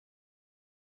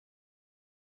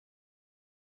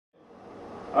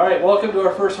Alright, welcome to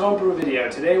our first homebrew video.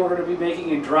 Today we're going to be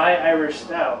making a dry Irish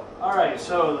stout. Alright,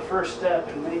 so the first step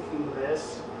in making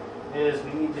this is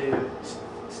we need to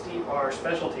steep our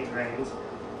specialty grains.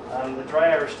 The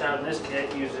dry Irish stout in this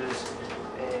kit uses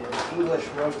an English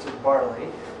roasted barley.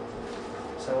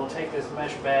 So we'll take this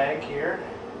mesh bag here.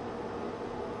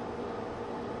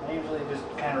 I usually just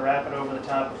kind of wrap it over the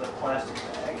top of the plastic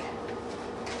bag.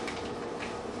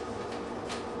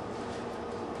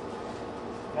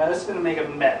 Now this is going to make a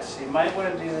mess. You might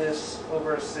want to do this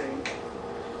over a sink.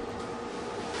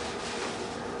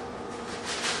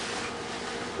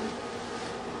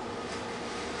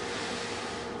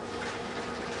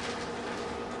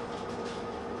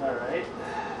 Alright,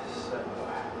 so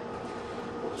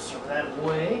we'll just throw that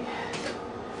away.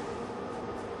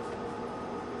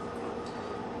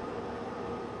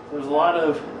 There's a lot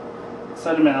of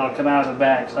sediment that'll come out of the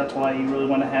bag, so that's why you really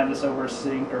want to have this over a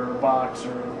sink or a box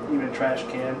or even a trash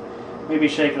can. Maybe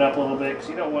shake it up a little bit because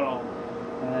you don't want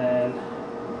to. And then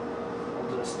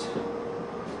we'll just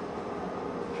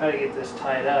try to get this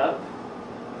tied up.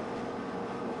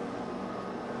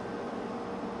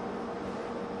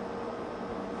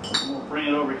 And we'll bring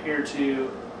it over here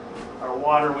to our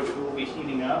water, which we will be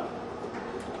heating up.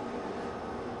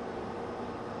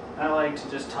 I like to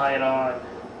just tie it on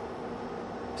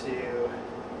to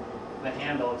the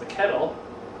handle of the kettle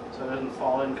so it doesn't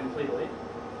fall in completely.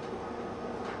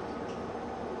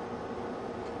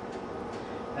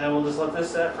 And we'll just let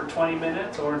this set for 20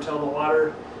 minutes or until the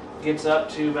water gets up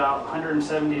to about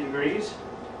 170 degrees.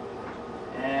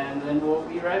 And then we'll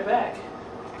be right back.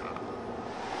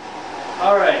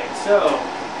 Alright, so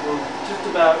we're just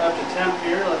about up to temp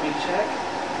here. Let me check.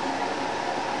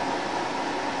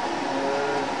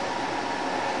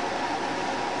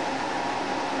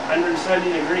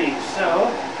 170 degrees,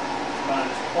 so I'm going to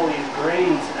just pull these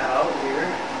grains out here.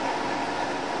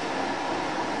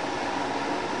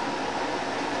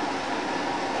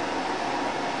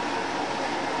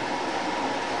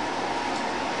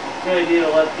 Good idea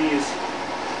to let these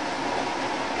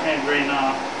kind of drain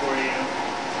off before you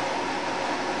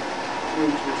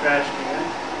move to the trash can.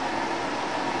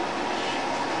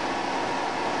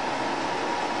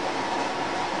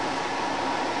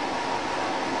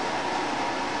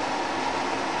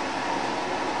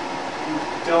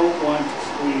 Don't want to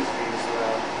squeeze these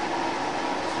though.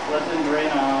 Just let them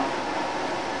drain off.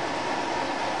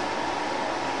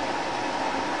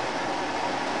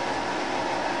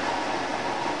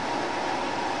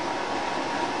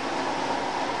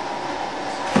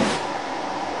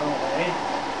 Away.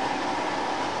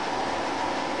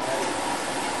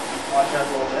 Watch out a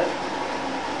little bit.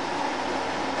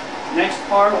 Next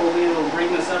part, we'll be able to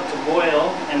bring this up to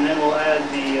boil, and then we'll add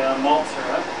the malt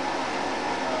syrup.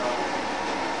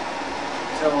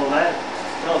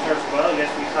 Until it starts to boil, I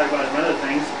guess we can talk about some other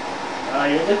things.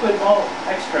 Your liquid malt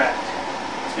extract.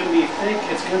 It's going to be thick,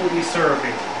 it's going to be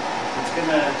syrupy. It's going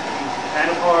to be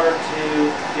kind of hard to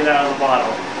get out of the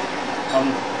bottle.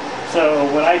 So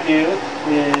what I do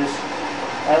is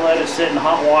I let it sit in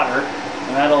hot water,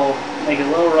 and that'll make it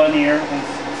a little runnier, and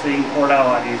so you can pour it out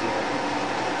a lot easier.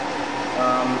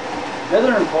 The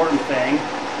other important thing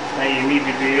that you need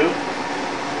to do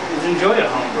is enjoy a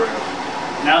homebrew.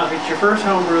 Now, if it's your first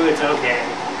homebrew, it's okay.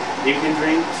 You can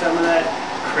drink some of that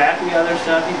crappy other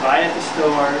stuff you buy at the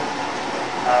store.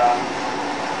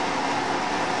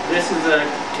 This is a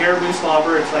caribou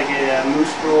slobber. It's like a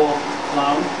moose drool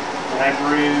clone that I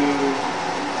brewed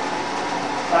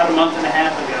about a month and a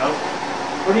half ago.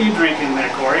 What are you drinking there,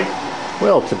 Corey?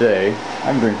 Well, today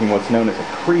I'm drinking what's known as a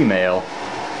cream ale.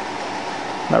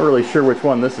 Not really sure which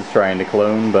one this is trying to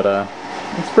clone, but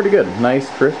it's pretty good. Nice,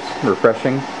 crisp,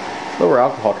 refreshing. Lower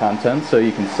alcohol content, so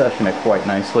you can session it quite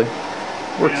nicely.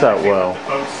 Works out well. The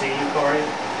folks see you, Corey.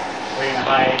 We're gonna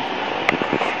hide.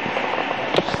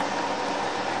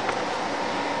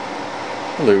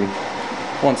 Hello.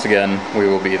 Once again, we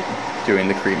will be doing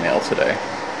the cream ale today.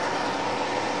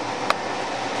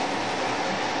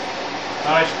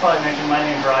 Oh, I should probably mention my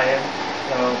name's Ryan,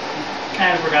 so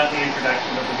kind of forgot the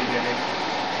introduction at the beginning.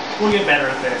 We'll get better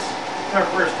at this. It's our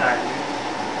first time.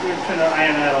 We're trying to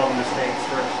iron out all the mistakes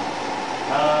first.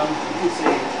 Let's see.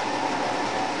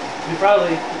 You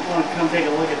probably want to come take a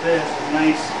look at this. It's a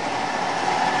nice,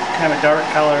 kind of a dark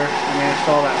color. I mean, it's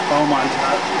all that foam on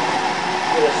top.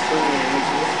 This is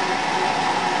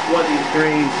what these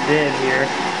grains did here.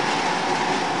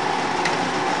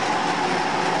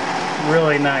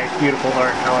 Really nice, beautiful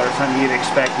dark color. Something you'd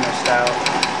expect in a stout.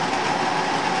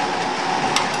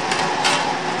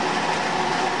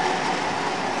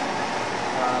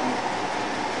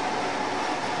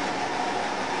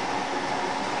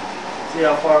 See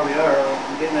how far we are.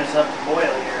 I'm getting this up to boil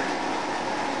here.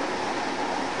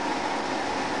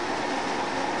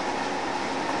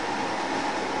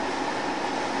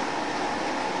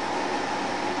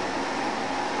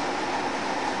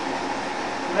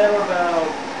 Then we're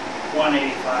about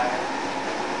 185.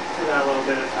 Still got a little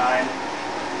bit of time.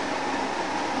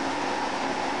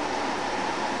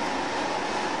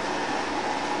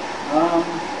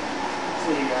 Let's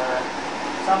see.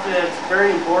 Something that's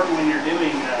very important when you're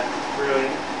doing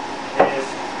brewing is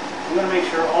you want to make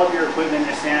sure all of your equipment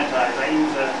is sanitized. I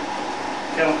use a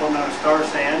chemical known as Star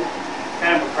Sand,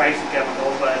 kind of a pricey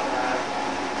chemical, but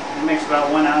you mix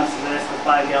about 1 ounce of this with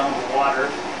 5 gallons of water,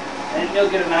 and you'll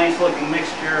get a nice looking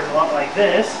mixture, a lot like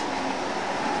this.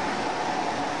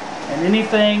 And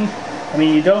anything, I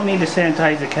mean, you don't need to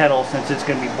sanitize the kettle since it's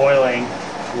going to be boiling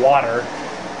water,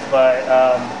 but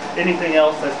anything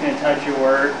else that's going to touch your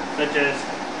work, such as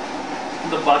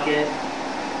the bucket,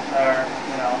 or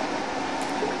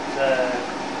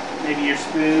maybe your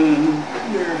spoon,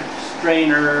 your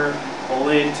strainer, the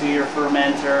lid to your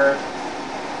fermenter,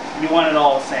 you want it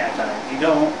all sanitized. You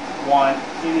don't want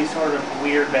any sort of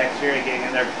weird bacteria getting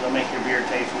in there because it'll make your beer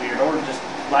taste weird or just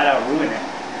flat out ruin it.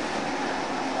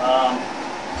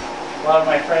 A lot of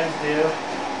my friends do.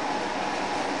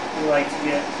 We like to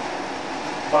get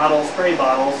bottles, spray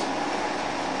bottles.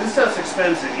 This stuff's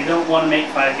expensive. You don't want to make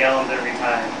 5 gallons every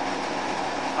time.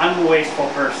 I'm a wasteful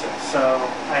person, so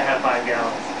I have 5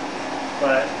 gallons.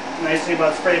 But the nice thing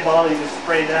about spray bottle, you just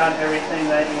spray down everything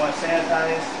that you want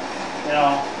sanitized. You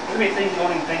know, there'll be things you don't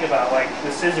even think about, like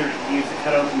the scissors you use to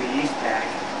cut open the yeast pack.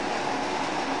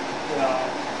 You know,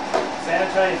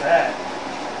 sanitize that.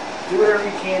 Do whatever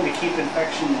you can to keep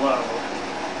infection low.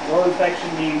 Low infection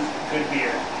means good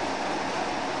beer.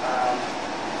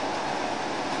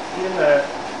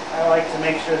 I like to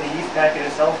make sure the yeast packet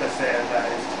itself is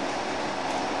sanitized.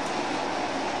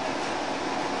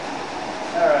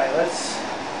 Alright, looks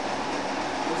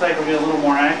like we're getting a little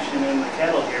more action in the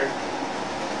kettle here.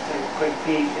 Take a quick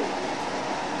peek.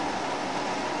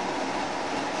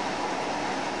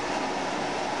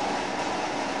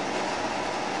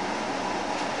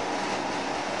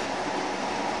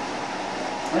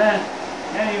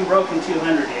 Not even broken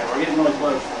 200 yet. We're getting really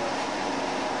close.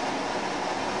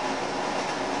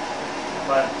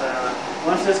 But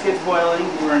once this gets boiling,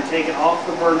 we're going to take it off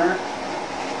the burner.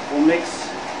 We'll mix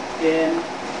in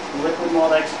liquid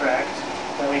malt extract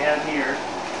that we have here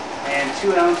and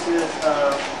 2 ounces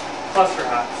of cluster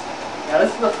hops. Now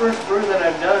this is the first brew that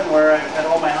I've done where I've had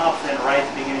all my hops in right at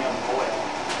the beginning of the boil.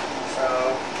 So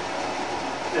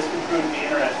this can prove to be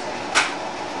interesting.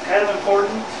 Kind of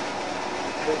important,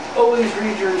 but always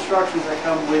read your instructions that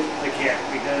come with the kit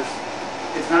because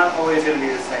it's not always going to be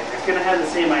the same. It's going to have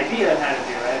the same idea of how to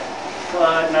do it,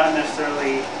 but not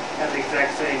necessarily have the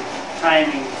exact same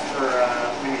timings for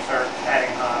when you start adding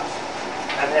hops.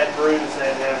 I've had brews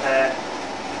that have had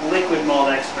liquid malt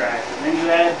extract, and then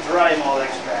you add dry malt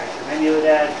extract, and then you would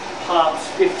add hops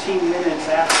 15 minutes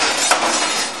after.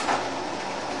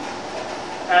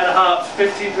 Add hops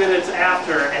 15 minutes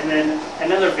after, and then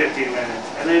another 15 minutes,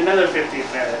 and then another 15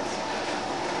 minutes.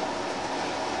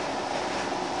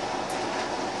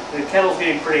 The kettle's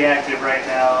getting pretty active right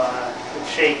now. It's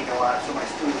shaking a lot, so my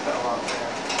spoon fell off there.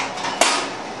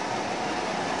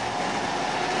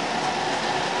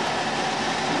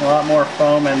 A lot more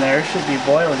foam in there. It should be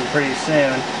boiling pretty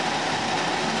soon.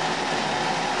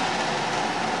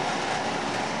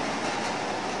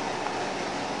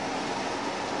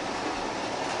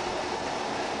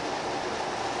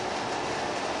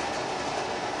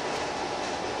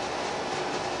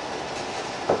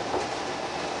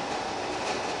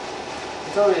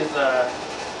 It's always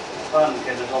fun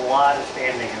because there's a lot of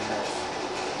standing in this.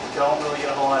 You don't really get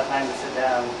a whole lot of time to sit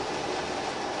down.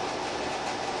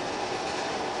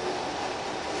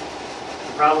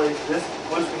 Probably this,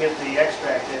 once we get the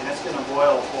extract in, it's going to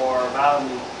boil for about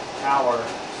an hour.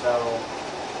 So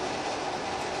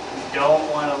you don't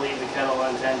want to leave the kettle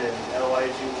untended,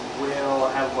 otherwise you will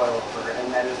have boilover,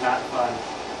 and that is not fun.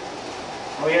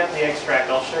 When we have the extract,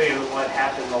 I'll show you what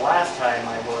happened the last time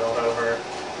I boiled over,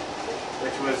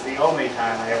 which was the only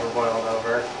time I ever boiled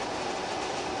over.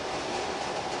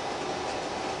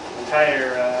 The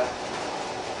entire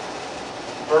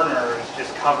burner is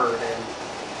just covered in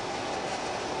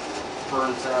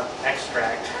burns up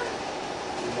extract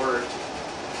and wort.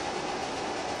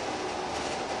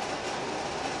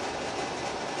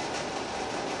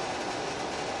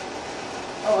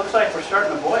 Oh, looks like we're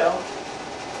starting to boil.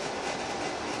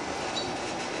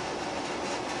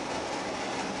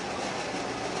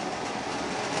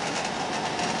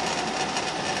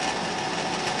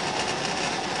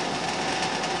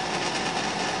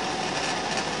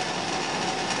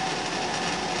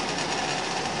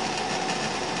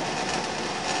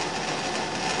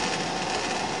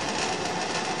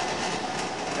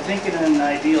 think in an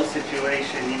ideal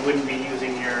situation you wouldn't be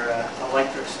using your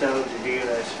electric stove to do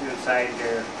this inside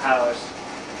your house.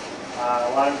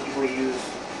 A lot of people use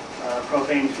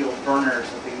propane fueled burners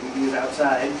that they can use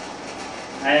outside.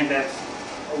 I think that's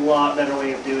a lot better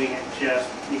way of doing it, just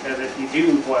because if you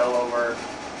do boil over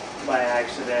by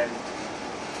accident,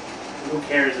 who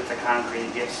cares if the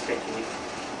concrete gets sticky?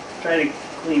 Try to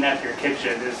clean up your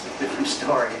kitchen is a different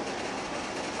story.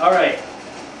 Alright,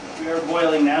 we are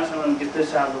boiling now, so I'm going to get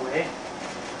this out of the way.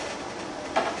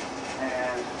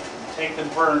 And take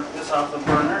this off the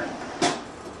burner.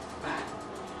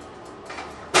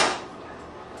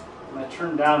 I'm going to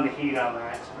turn down the heat on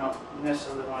that. I don't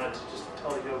necessarily want it to just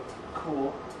totally go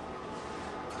cool.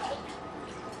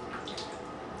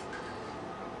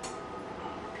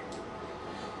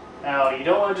 Now, you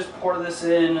don't want to just pour this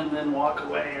in and then walk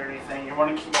away or anything. You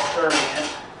want to keep stirring it.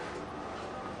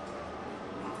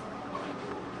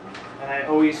 And I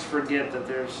always forget that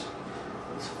there's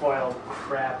this foil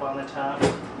crap on the top.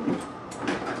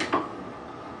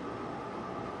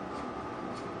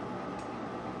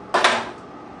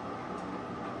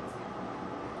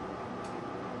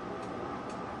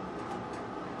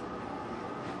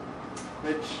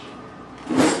 Which,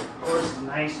 of course, is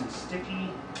nice and sticky.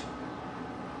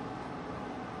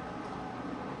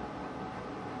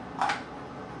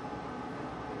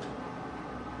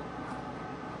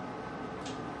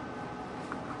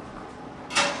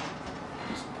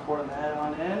 Pour that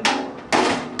on in,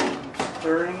 keep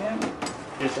stirring it.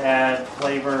 Just add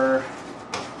flavor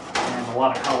and a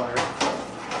lot of color.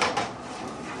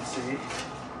 You can see.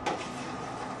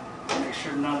 Make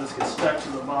sure none of this gets stuck to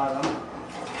the bottom.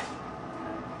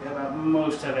 Get about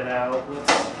most of it out.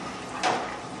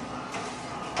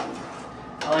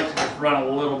 I like to just run a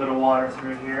little bit of water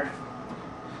through here.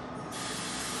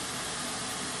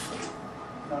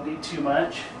 Don't need too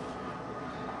much.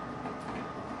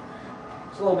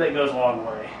 A little bit goes a long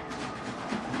way.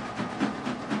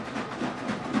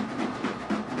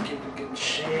 Give it a good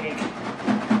shake.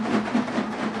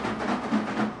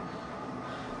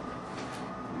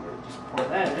 Just pour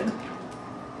that in.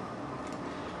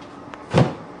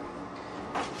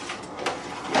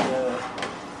 Give it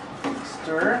a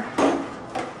stir.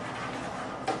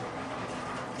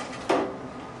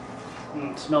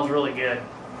 It smells really good.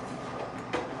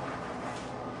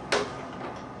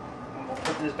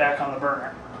 This back on the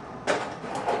burner.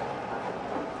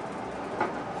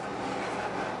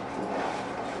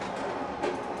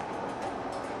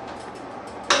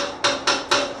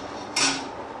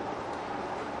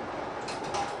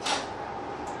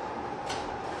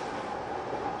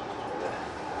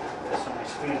 This on my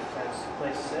spoon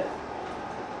places it.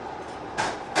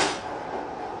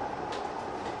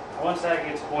 Once that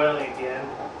gets boiling again,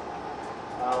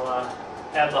 I'll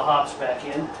add the hops back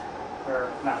in.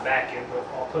 Or not back in, but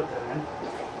I'll put them in.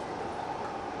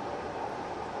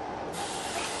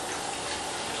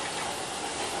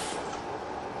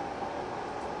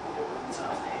 Rinse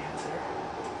off the hands there.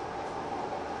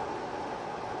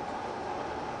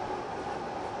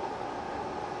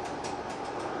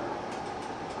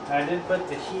 I did put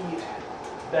the heat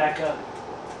back up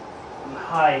on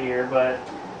high here, but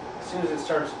as soon as it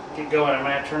starts to get going, I'm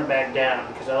going to have to turn it back down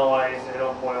because otherwise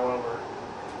it'll boil over.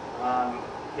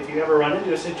 If you ever run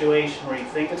into a situation where you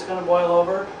think it's going to boil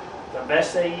over, the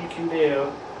best thing you can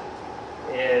do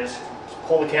is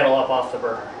pull the kettle up off the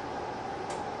burner.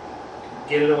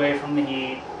 Get it away from the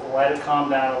heat, let it calm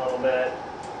down a little bit,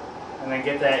 and then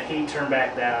get that heat turned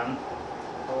back down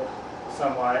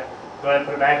somewhat. Go ahead and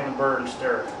put it back in the burner and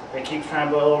stir. If it keeps trying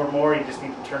to boil over more, you just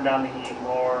need to turn down the heat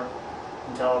more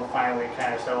until finally it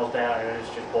kind of settles down and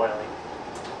it's just boiling.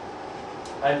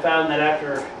 I found that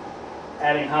after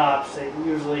adding hops, it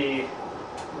usually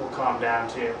will calm down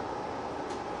too.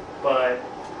 But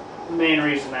the main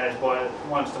reason that it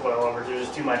wants to boil over is there's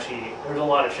just too much heat. There's a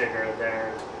lot of sugar in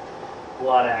there, a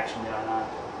lot of action going on.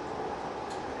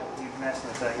 Leave the mess in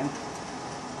a second.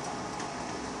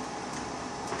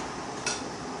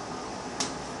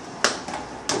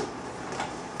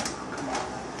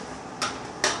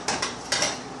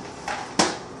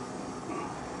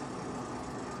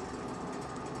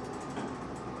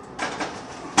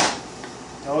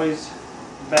 Always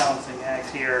balancing act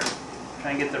here,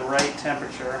 trying to get the right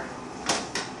temperature.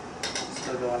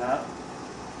 Still going up.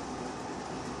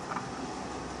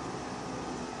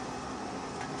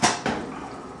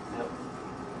 Yep.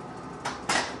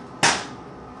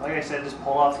 Like I said, just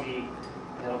pull off the heat.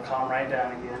 It'll calm right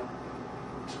down again.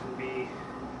 It's going to be.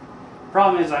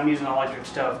 Problem is, I'm using an electric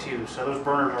stove too, so those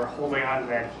burners are holding on to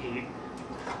that heat.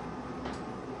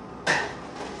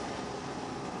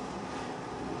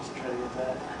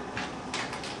 That.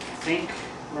 I think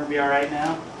We're gonna be all right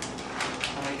now.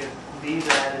 I'm gonna get these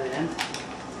added in.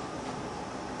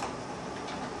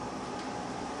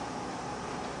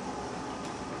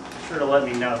 Sure to let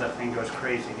me know if that thing goes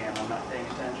crazy again. I'm not paying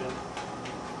attention.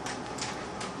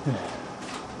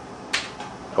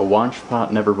 A watched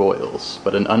pot never boils,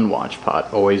 but an unwatched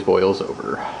pot always boils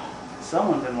over.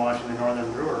 Someone's been watching the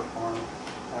Northern Brewer Farm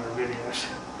on our videos.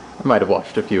 I might have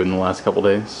watched a few in the last couple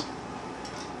days.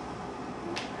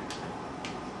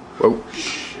 Whoa.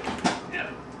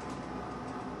 Yeah.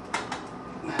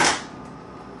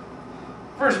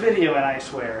 First video, and I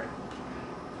swear.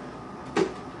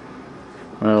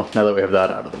 Well, now that we have that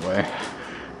out of the way.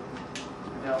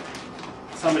 Yep.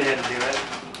 Somebody had to do it.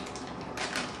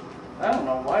 I don't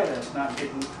know why that's not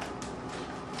getting...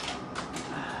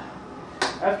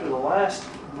 After the last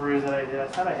brew that I did, I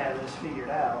thought I had this figured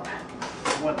out.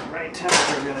 What the right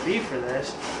temperature is going to be for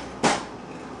this.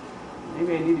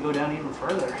 Maybe I need to go down even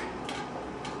further.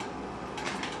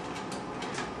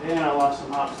 And I lost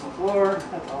some hops on the floor.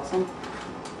 That's awesome.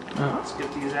 Oh. Let's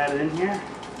get these added in here.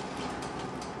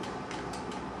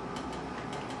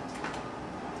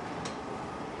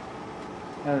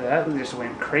 That just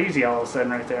went crazy all of a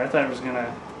sudden right there. I thought it was going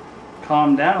to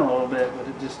calm down a little bit, but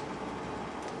it just...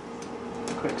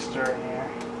 Quick stir in here.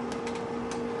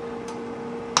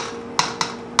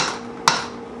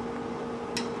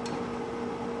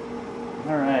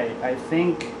 Alright, I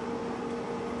think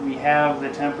we have the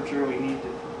temperature we need to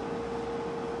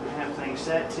have things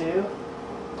set to.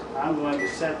 I'm going to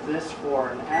set this for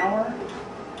an hour.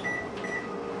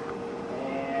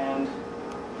 And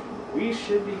we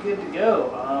should be good to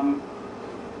go.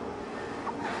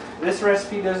 This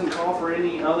recipe doesn't call for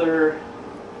any other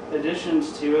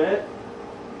additions to it.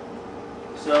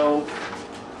 So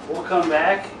we'll come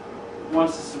back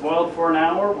once this is boiled for an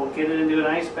hour. We'll get it into an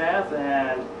ice bath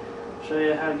and show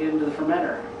you how to get into the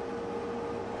fermenter.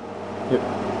 Yep.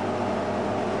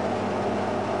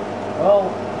 Well,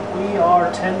 we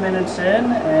are 10 minutes in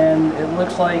and it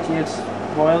looks like it's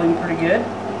boiling pretty good.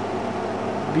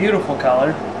 Beautiful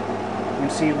color. You can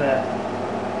see the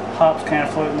hops kind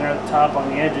of floating there at the top on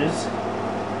the edges.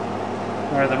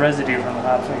 Or the residue from the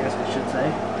hops, I guess I should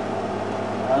say.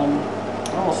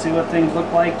 Well, we'll see what things look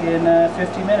like in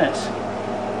 50 minutes.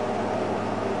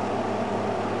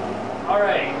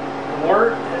 Alright, the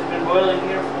wort has been boiling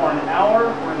here for an hour.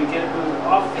 We're going to get it moved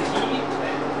off the heat.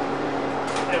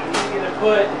 And we're going to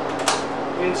put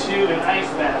into an ice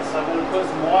bath. So I'm going to put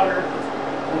some water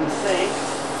in the sink.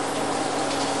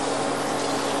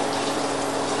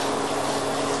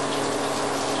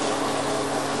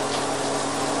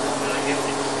 I'm going to get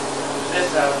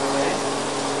this out of the way.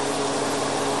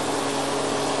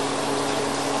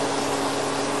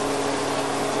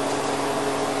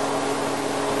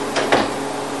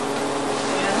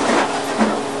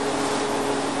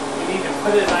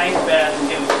 Put it in an ice bath and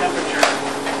get the temperature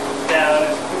down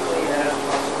as quickly as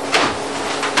possible.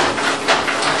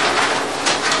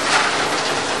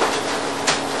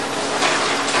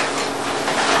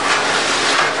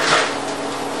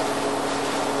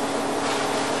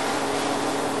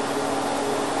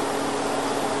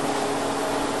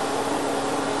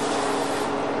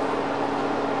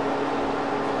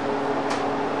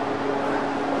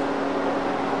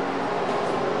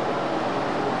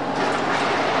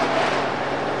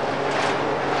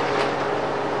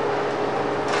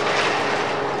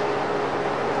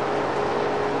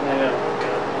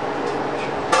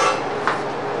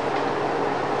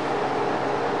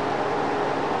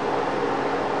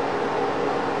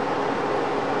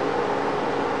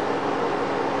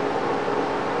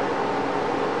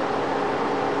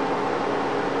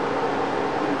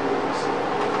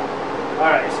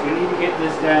 Alright, so we need to get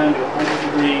this down to 100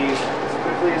 degrees as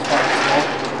quickly as possible.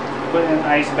 Put it in an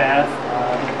ice bath.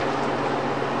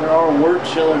 There are wort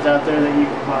chillers out there that you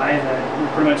can buy that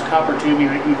are pretty much copper tubing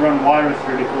that you run water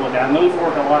through to cool it down. Those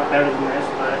work a lot better than this,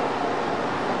 but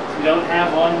if you don't have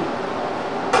one,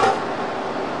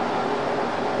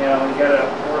 you know, you gotta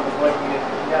work with what you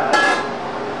got.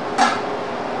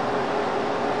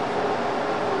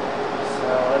 So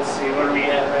let's see, what are we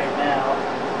at right now?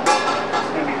 It's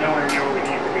going to be nowhere near where we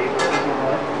need to be, but we'll go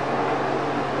on.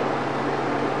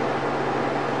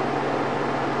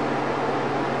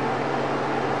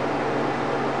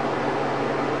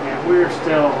 And we're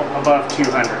still above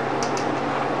 200.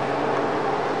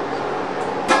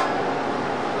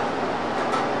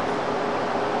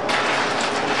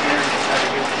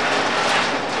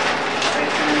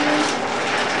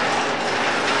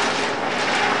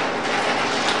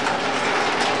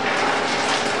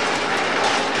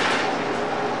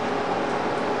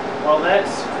 While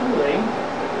that's cooling,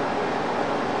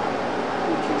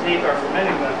 we can take our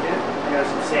fermenting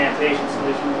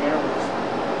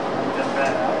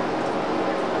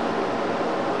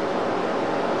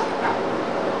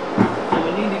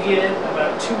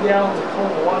 2 gallons of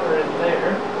cold water in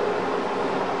there.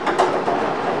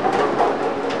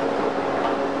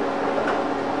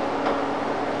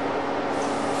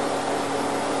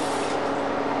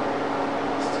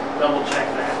 Just double check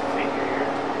that figure here.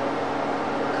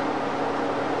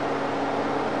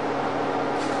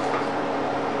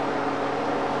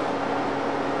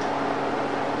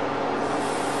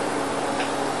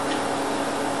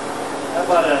 How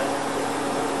about a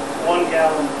 1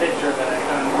 gallon pitcher that I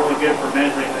found really good for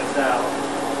measuring this out?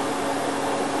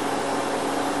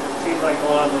 Seems like a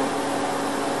lot of the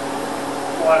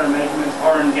water measurements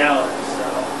are in gallons, so.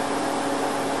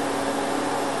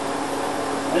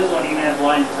 This one even has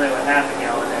lines to tell you what half a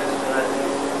gallon is, so that's it.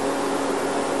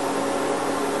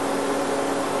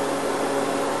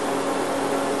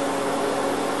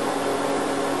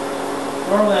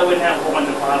 Normally I wouldn't have a whole bunch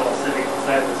of bottles sitting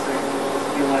beside the sink.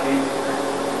 It'd be a lot easier.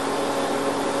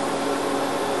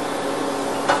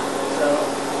 So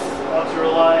I'll have to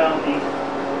rely on the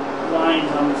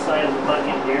lines on the side of the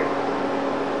bucket here.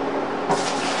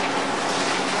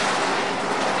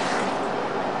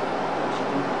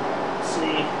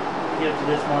 See, get to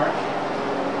this mark.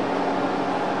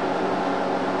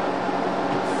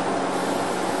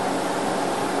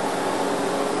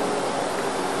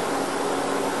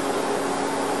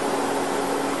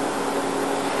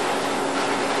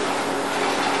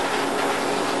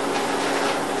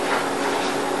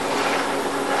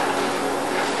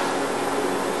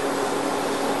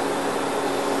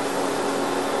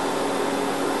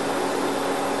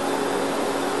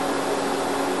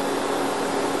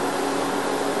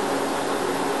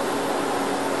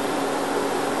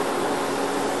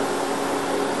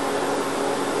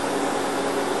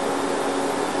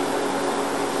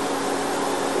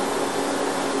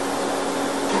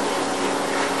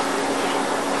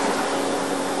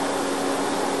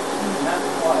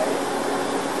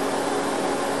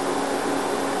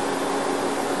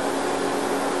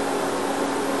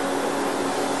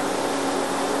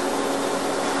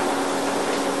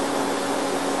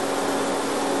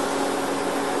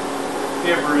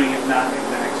 Beer brewing is not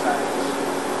exact science,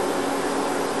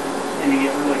 and you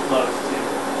get really close to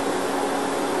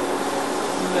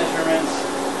measurements.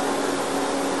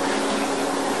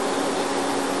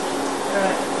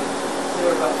 Alright, so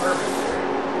we're about perfect here.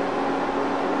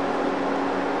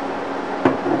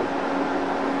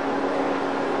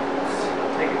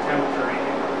 Let's take a temperature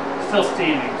reading. It's still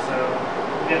steaming, so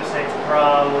I'm going to say it's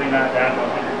probably not down to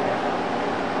 100 yet.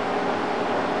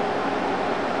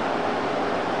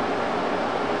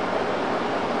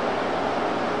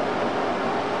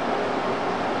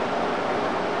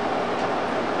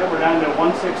 We're down to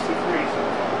 163 so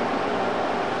far.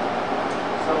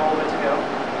 So all good to go.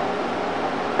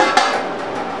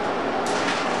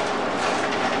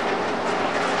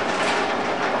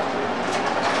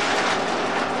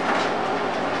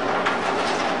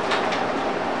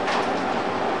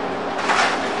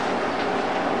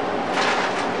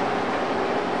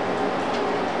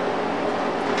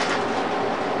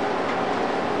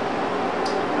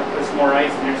 I'll put some more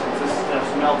ice in here since this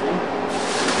stuff's melting.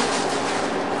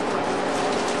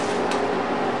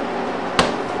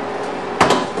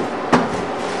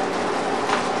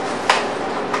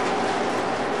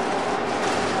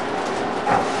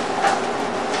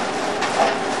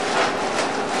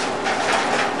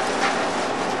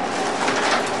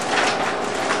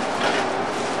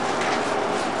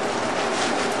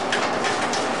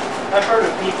 I've heard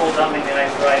of people dumping the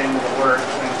ice right into the works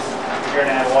since you're going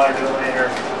to add water to it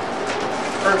later.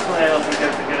 Personally, I don't think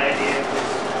that's a good idea because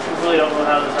we really don't know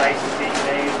how this ice is being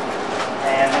made,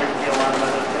 and there could be a lot of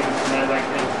other things in there that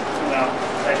could,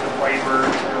 affect the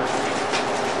flavors or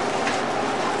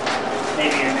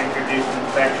maybe an introduce an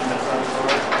infection of some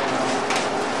sort.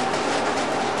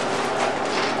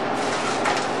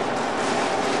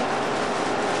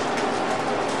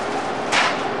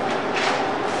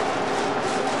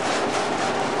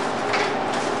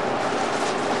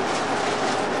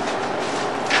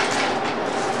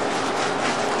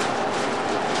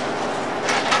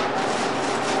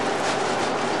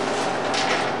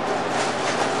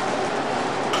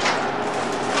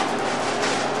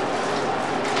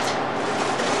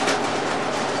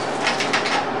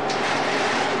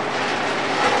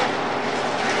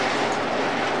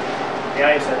 The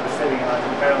ice that was sitting on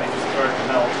apparently just started to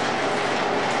melt.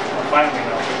 Or finally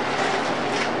melted.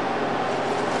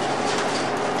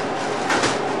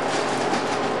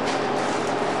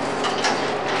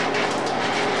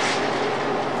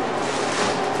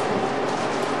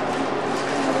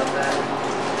 Let that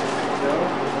go.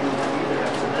 Either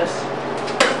after this.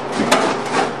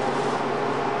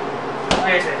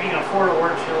 Like I said, if you can afford a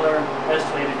wort chiller, best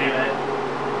way to do it.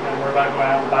 about going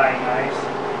out and buying ice.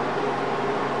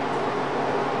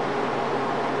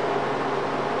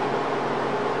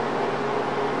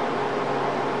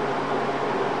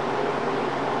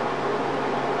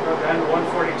 We're down to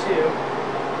 142.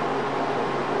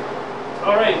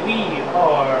 Alright, we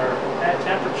are at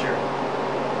temperature.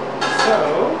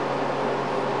 So,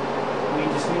 we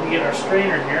just need to get our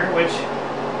strainer here, which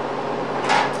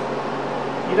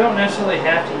you don't necessarily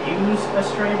have to use a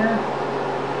strainer,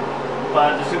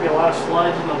 but there's going to be a lot of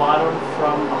sludge in the bottom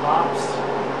from the hops,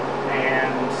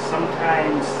 and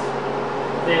sometimes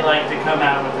they like to come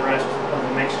out with the rest of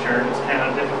the mixture, and it's kind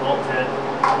of difficult to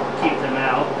keep them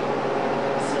out.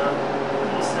 So,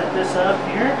 I'm going to set this up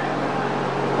here.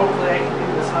 Hopefully I can do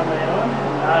this on my own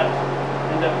and not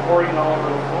end up pouring all over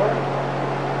the floor.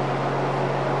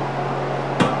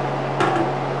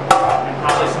 And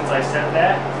probably since I said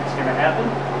that, it's going to happen.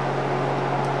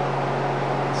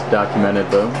 It's documented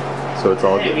though, so it's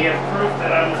all Hey, good. we have proof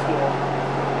that I'm a fool.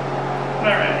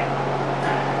 Alright.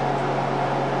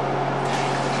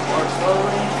 More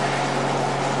slowly.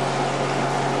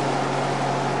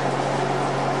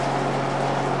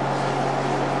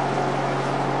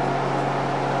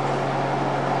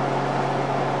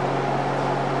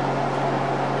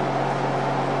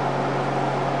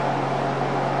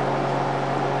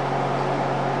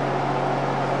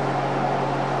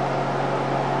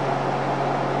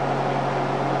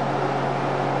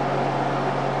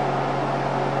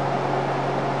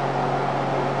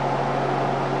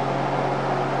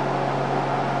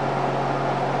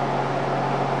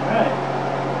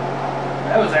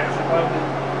 That was actually probably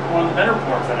one of the better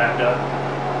pours that I've done.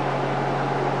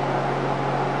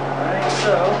 Alright,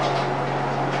 so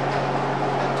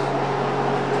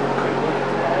quick look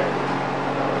at that.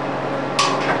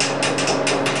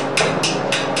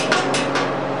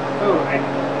 Oh, I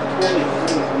totally threw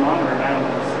the thermometer down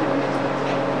in the sink.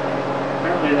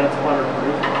 Apparently that's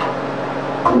waterproof.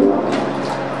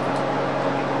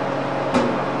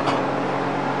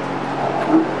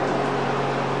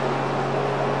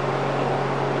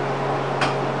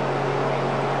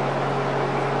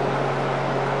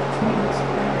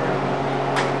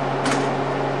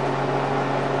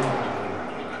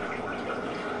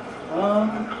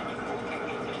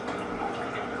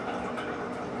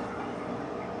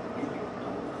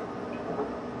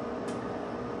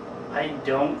 I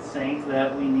don't think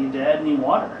that we need to add any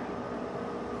water.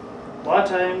 A lot of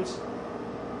times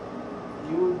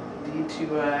you would need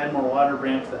to add more water to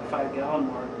bring up to that 5-gallon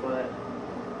mark, but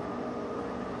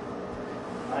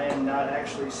I am not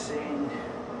actually seeing.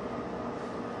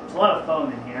 There's a lot of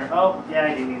foam in here. Oh, yeah,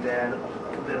 I do need to add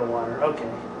a bit of water.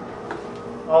 Okay.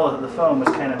 All of the foam was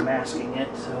kind of masking it,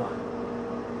 so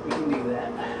we can do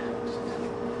that.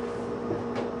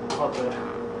 Pull up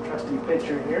a trusty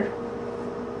pitcher here.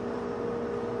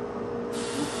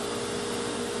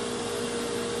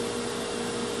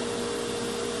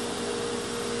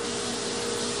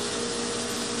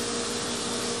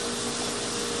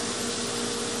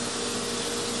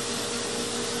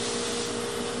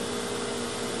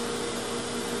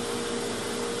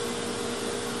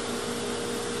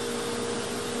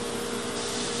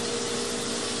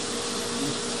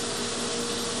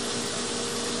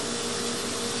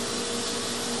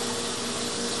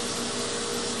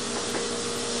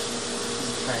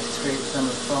 Try to scrape some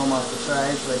of the foam off the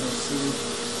side so I can see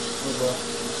where the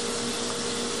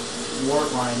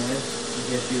wart line is to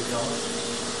get you going.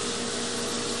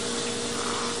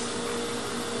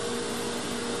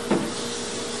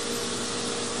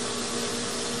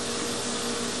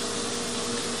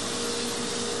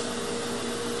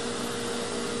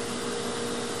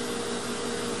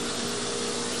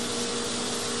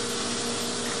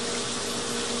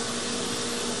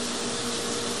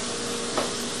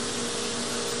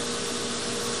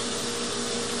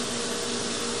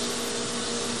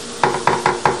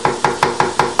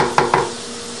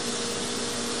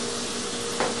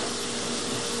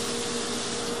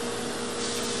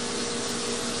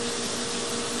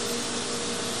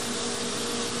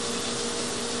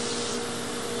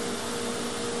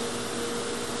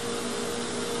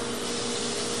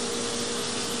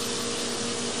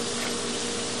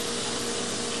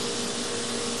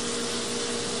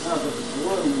 Oh, there's a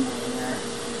balloon in there.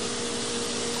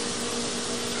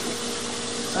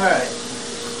 Alright.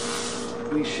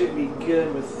 We should be good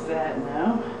with that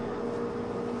now.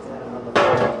 Put that on the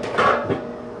bottom.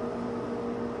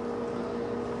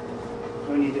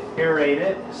 We need to aerate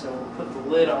it, so we'll put the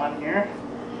lid on here.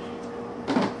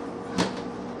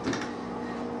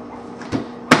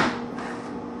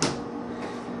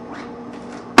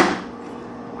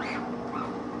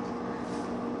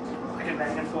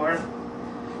 Back and forth.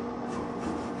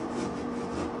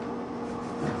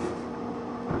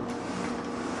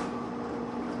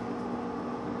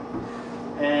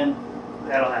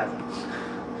 That'll happen.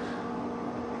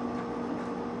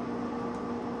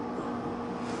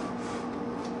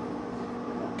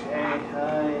 Okay, I'm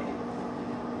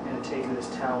gonna take this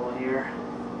towel here.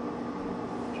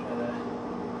 Try to.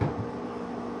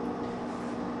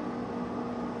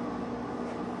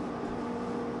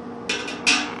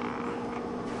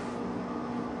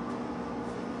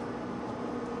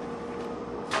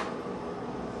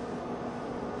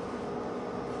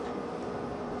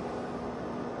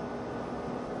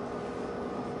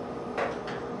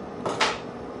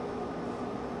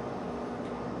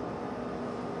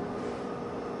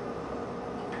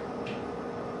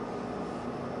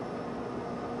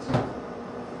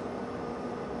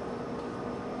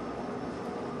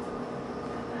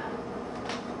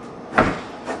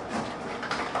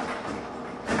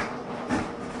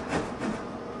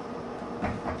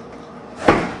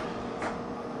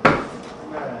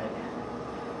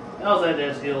 All that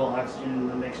does is get a little oxygen in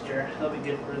the mixture. That'll be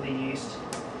good for the yeast.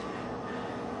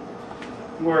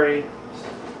 I'm worried.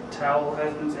 Towel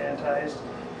has been sanitized.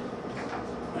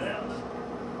 Well,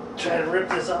 try to rip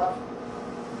this off.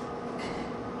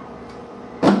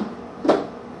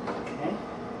 Okay.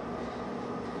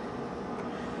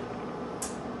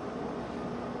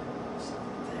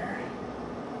 There.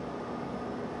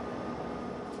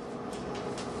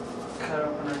 Cut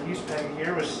open our yeast packet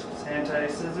here with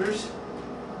sanitized scissors.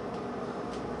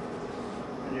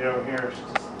 Over here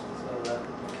so that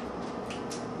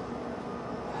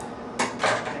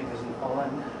thing doesn't fall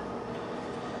in.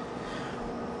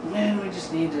 And we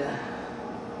just need to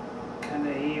kind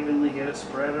of evenly get it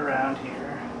spread around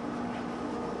here.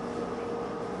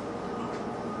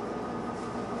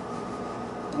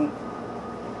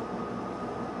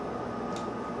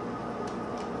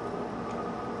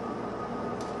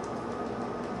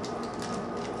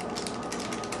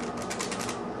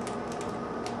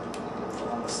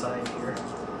 Side here.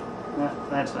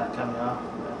 That's not coming off.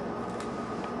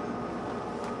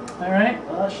 Alright,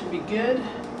 well that should be good.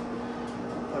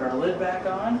 Put our lid back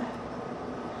on.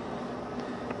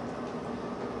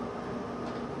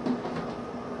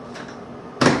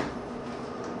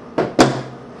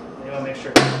 You want to make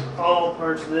sure all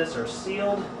parts of this are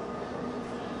sealed.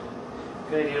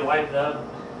 Good idea to wipe it up.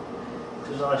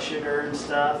 There's a lot of sugar and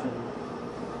stuff and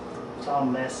it's all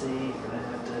messy. You're gonna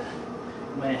have to,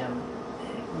 you might have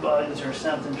bugs or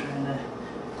something trying to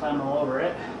climb all over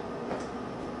it.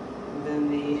 And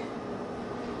then the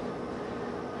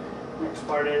next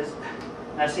part is,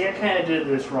 now see I kind of did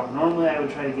this wrong. Normally I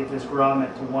would try to get this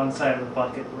grommet to one side of the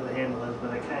bucket where the handle is,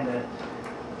 but I kind of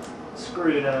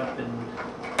screwed up and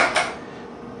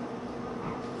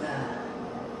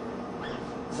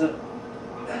so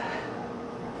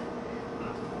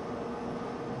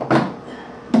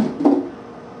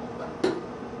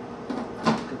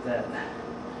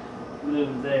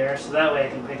move there, so that way I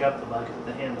can pick up the bucket with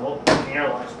the handle and the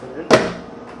airlock's put in.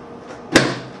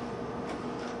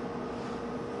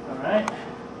 Alright.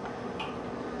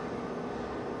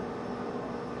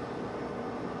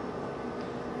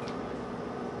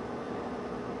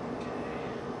 Okay.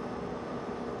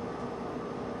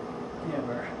 We have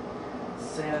our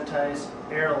sanitized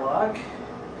airlock.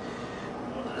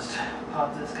 We'll just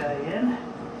pop this guy in.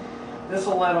 This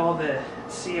will let all the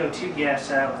CO2 gas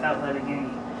out without letting any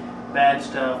bad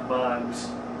stuff, bugs,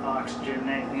 oxygen,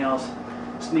 anything else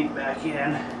sneak back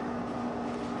in.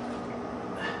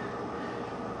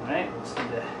 Alright, let's need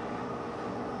to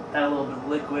add a little bit of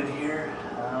liquid here.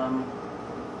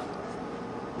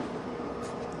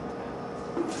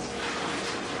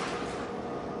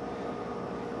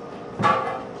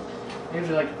 I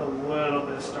usually like to put a little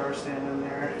bit of Star Sand in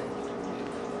there,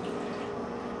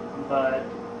 but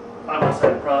I almost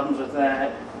had problems with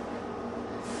that.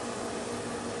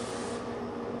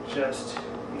 Just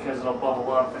because it'll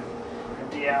bubble up and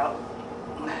empty out.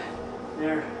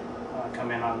 There, I'll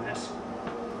come in on this.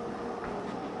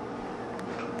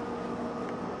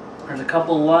 There's a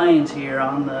couple lines here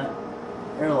on the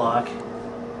airlock. I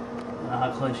don't know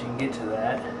how close you can get to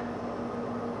that.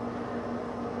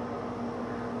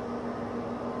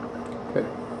 Okay.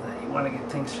 That you want to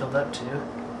get things filled up to.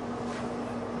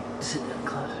 Sit down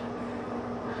closer.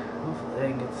 Hopefully I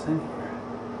can get this in here.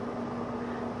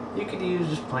 You could use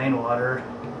just plain water.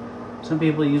 Some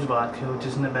people use vodka, which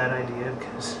isn't a bad idea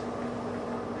because,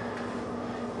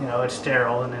 you know, it's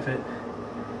sterile, and if it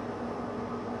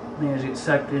gets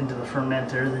sucked into the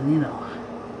fermenter, then you know,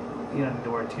 you don't need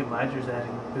to worry too much. There's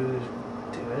adding booze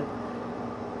to it.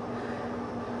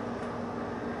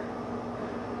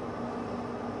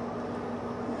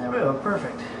 There we go,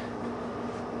 perfect.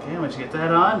 Okay, once you get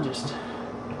that on, just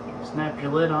snap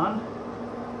your lid on.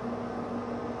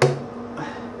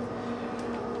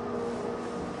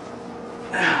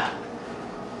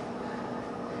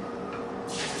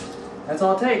 That's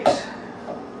all it takes.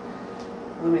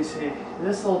 Let me see.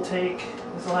 This will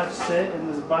have to sit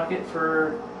in this bucket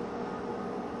for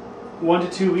 1 to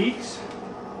 2 weeks.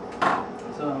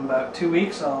 So in about 2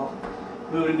 weeks I'll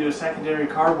move it into a secondary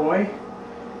carboy,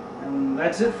 and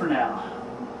that's it for now.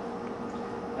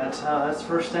 That's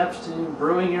first steps to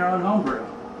brewing your own homebrew.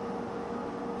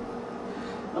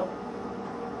 Well,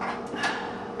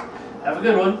 have a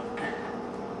good one.